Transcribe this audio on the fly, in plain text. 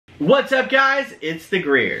What's up, guys? It's the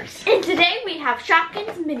Greers. And today we have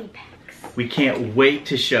Shopkins mini packs. We can't wait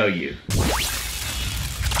to show you.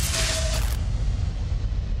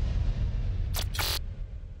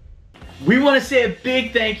 We want to say a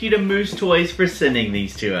big thank you to Moose Toys for sending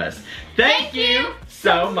these to us. Thank you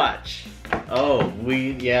so much. Oh,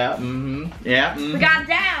 we got it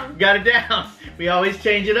down. Got it down. We always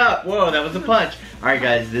change it up. Whoa, that was a punch. All right,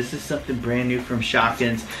 guys, this is something brand new from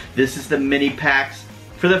Shopkins. This is the mini packs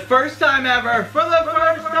for the first time ever.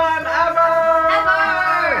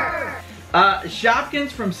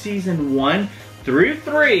 Shopkins from season 1 through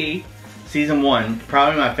 3. Season 1,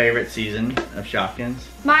 probably my favorite season of Shopkins.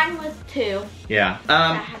 Mine was 2. Yeah.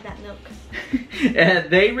 I had that milk. And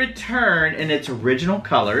they return in its original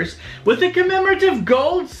colors with a commemorative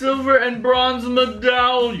gold, silver, and bronze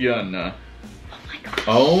medallion. Oh my gosh.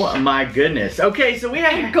 Oh my goodness. Okay, so we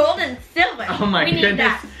have and gold and silver. Oh my goodness.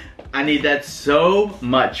 That. I need that so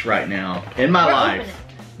much right now in my life.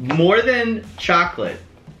 More than chocolate.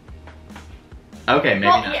 Okay, maybe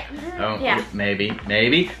not. Yeah. Oh, yeah. Maybe.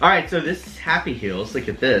 All right, so this is Happy Heels. Look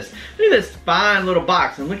at this. Look at this fine little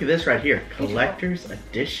box, and look at this right here, collector's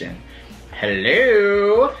edition.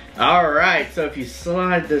 Hello. All right, so if you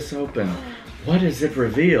slide this open, what does it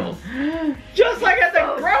reveal? Just like at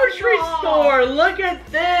the grocery store. Look at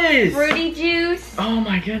this. Fruity juice. Oh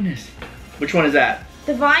my goodness. Which one is that?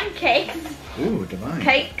 Divine Cakes. Ooh, Divine.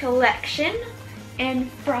 Cake Collection.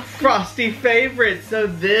 And Frosty Favorites. So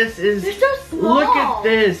this is, they're so small. Look at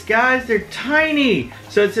this, guys, they're tiny.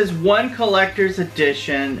 So it says one collector's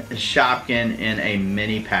edition Shopkin in a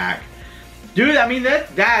mini pack. Dude, I mean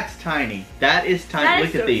that's tiny. That is tiny.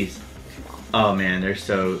 Look at these. Oh man, they're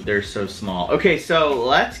so small. Okay, so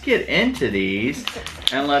let's get into these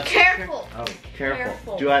and let's careful. Oh,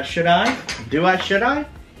 careful. Should I?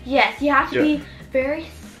 Yes, you have to be very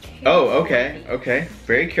Oh, okay.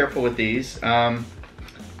 Very careful with these.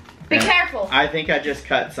 Be careful. I think I just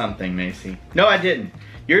cut something, Macy. No, I didn't.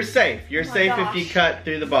 You're safe. You're safe if you cut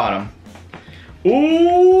through the bottom.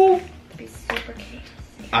 Ooh! Be super careful.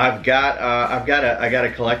 I got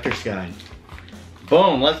a collector's guide.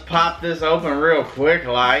 Boom! Let's pop this open real quick,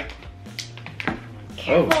 like.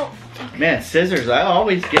 Careful. Oh, man, scissors! I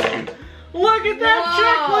always get you. Look at that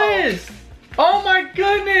checklist! Oh my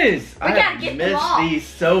goodness! We gotta get them all. I miss these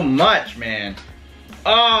so much, man.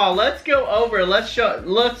 Oh, let's go over. Let's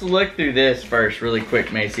look through this first, really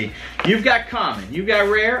quick, Macy. You've got common, you've got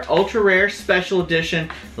rare, ultra rare, special edition,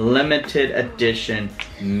 limited edition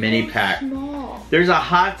mini pack. Small. There's a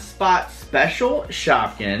hot spot special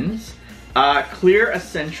Shopkins, clear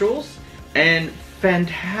essentials, and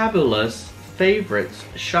fantabulous favorites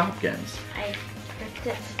Shopkins. I ripped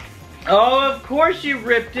it. Oh, of course you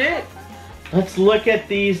ripped it. Let's look at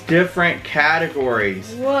these different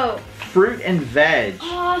categories. Whoa. Fruit and veg.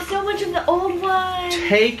 Oh, so much of the old ones.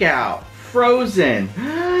 Takeout. Frozen.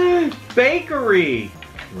 Bakery.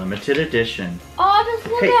 Limited edition. Oh, just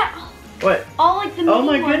look at what? all like the mini ones.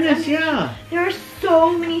 Oh my goodness, yeah. There are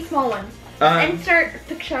so many small ones. Insert a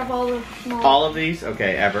picture of all the small All of these?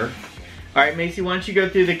 Okay, ever. All right, Macy, why don't you go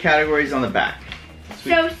through the categories on the back?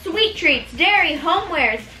 So, sweet treats, dairy,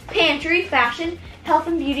 homewares, pantry, fashion, health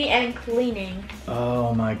and beauty, and cleaning.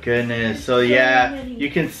 Oh my goodness. So yeah,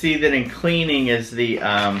 you can see that in cleaning is the,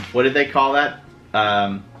 what did they call that?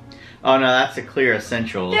 Oh no, that's the clear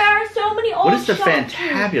essentials. There are so many old What is the Shopkins.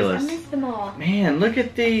 fantabulous? I miss them all. Man, look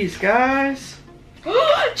at these, guys.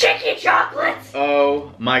 Chicken chocolates!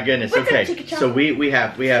 Oh my goodness. What's okay, chicken so we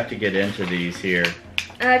have to get into these here.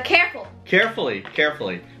 Careful. Carefully.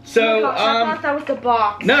 So, oh my gosh, I thought that was the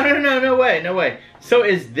box. No way. So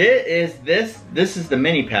is this is the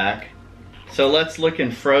mini pack. So let's look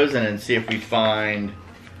in Frozen and see if we find Wait,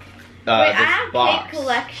 this I have box. Cake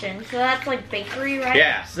Collection, so that's like bakery, right?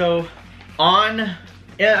 Yeah, so under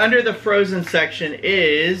the Frozen section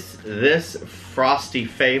is this Frosty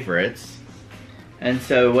Favorites. And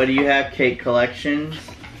so what do you have? Cake Collections?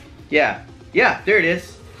 Yeah, there it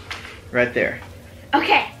is. Right there.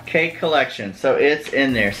 Okay. Cake Collection, so it's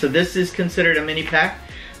in there. So this is considered a mini pack.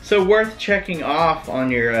 So worth checking off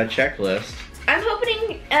on your checklist. I'm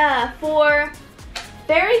hoping for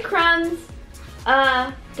Berry Crumbs,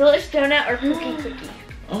 Delicious Donut, or Cookie.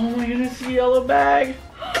 Oh my goodness, the yellow bag.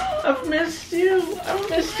 I've missed you. I've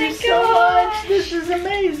missed you so much. This is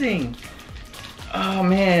amazing. Oh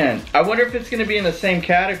man. I wonder if it's going to be in the same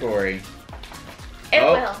category. It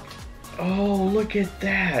will. Oh, look at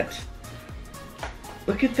that.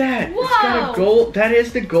 Look at that. Whoa. It's got a gold, that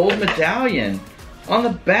is the gold medallion on the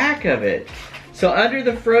back of it. So under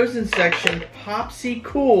the Frozen section, Popsy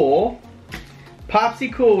Cool,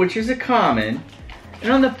 which is a common,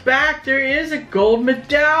 And on the back, there is a gold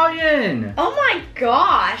medallion. Oh my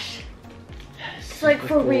gosh. It's like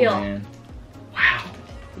for real. Man. Wow.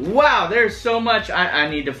 Wow, there's so much. I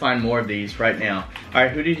need to find more of these right now. All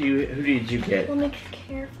right, who did you get? Well, make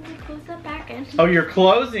carefully close that back end. Oh, you're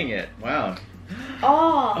closing it. Wow.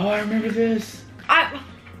 Oh. Oh, I remember this.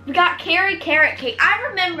 We got Carrie Carrot Cake. I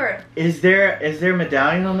remember. Is there a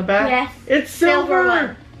medallion on the back? Yes. It's silver.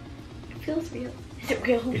 One. It feels real. Is it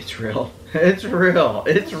real? It's real. It's real.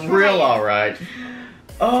 It's real, all right.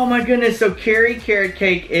 Oh my goodness, so Carrie Carrot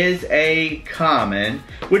Cake is a common.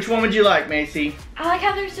 Which one would you like, Macy? I like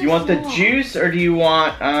how they're so You want small. the juice or do you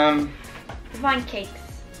want, Divine cakes.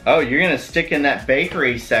 Oh, you're gonna stick in that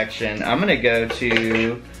bakery section. I'm gonna go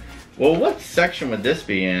to, well, what section would this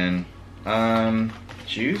be in?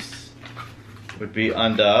 Juice would be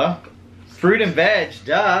under fruit and veg,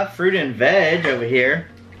 duh. Fruit and veg over here.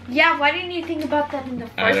 Yeah, why didn't you think about that in the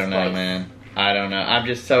first place? I don't know, man. I don't know. I'm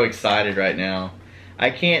just so excited right now. I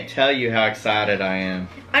can't tell you how excited I am.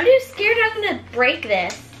 I'm just scared I'm gonna break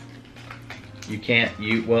this. You can't,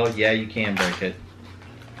 well, yeah, you can break it.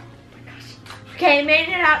 Okay, made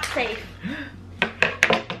it out safe.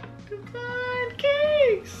 Divine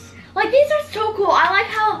cakes. Like, these are so cool. I like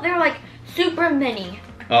how they're like super mini.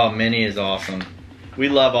 Oh, mini is awesome. We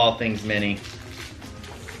love all things mini.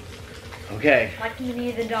 Okay. Like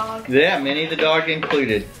Minnie the dog. Yeah, Minnie the dog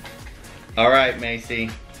included. All right, Macy.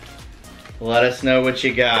 Let us know what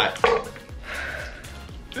you got.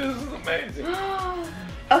 This is amazing. Okay.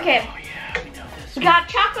 Oh yeah, we know this. We got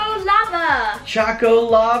Choco Lava. Choco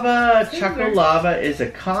Lava. Choco Lava is a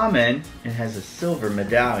common and has a silver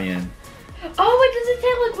medallion. Oh, wait, does it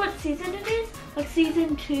say like what season it is? Like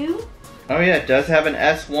season 2? Oh yeah, it does have an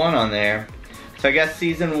S1 on there. So I guess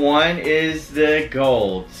season 1 is the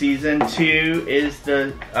gold. Season 2 is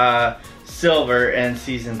the silver, and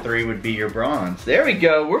season 3 would be your bronze. There we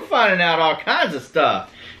go. We're finding out all kinds of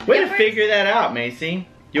stuff. Way to figure that out, Macy.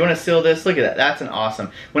 You want to seal this? Look at that. That's an awesome.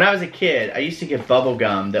 When I was a kid, I used to get bubble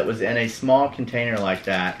gum that was in a small container like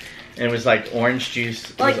that. And it was like orange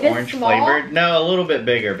juice. Like it was this orange small? flavored. No, a little bit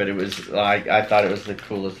bigger, but it was like, I thought it was the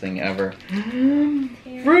coolest thing ever.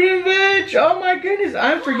 Fruit and veg. Oh my goodness.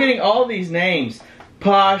 I'm forgetting all these names.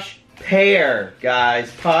 Posh Pear,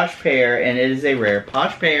 guys. Posh Pear, and it is a rare.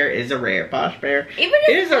 Posh Pear is a rare. Posh Pear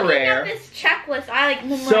is a rare. This checklist, I like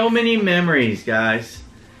memorized. So many memories, guys.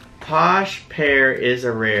 Posh Pear is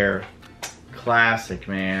a rare. Classic,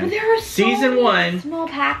 man. But there are so Season many 1. Small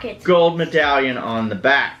packets. Gold medallion on the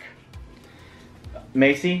back.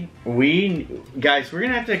 Macy, guys, we're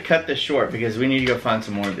gonna have to cut this short because we need to go find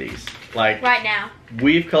some more of these. Like right now.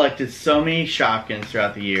 We've collected so many Shopkins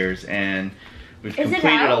throughout the years, and we've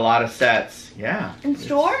completed a lot of sets. Yeah. In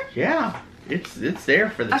store? Yeah. It's there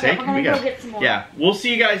for the taking. We're gonna go get some more. Yeah. We'll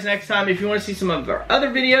see you guys next time. If you want to see some of our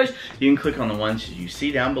other videos, you can click on the ones you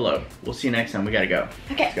see down below. We'll see you next time. We gotta go.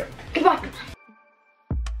 Okay. Let's go. Goodbye.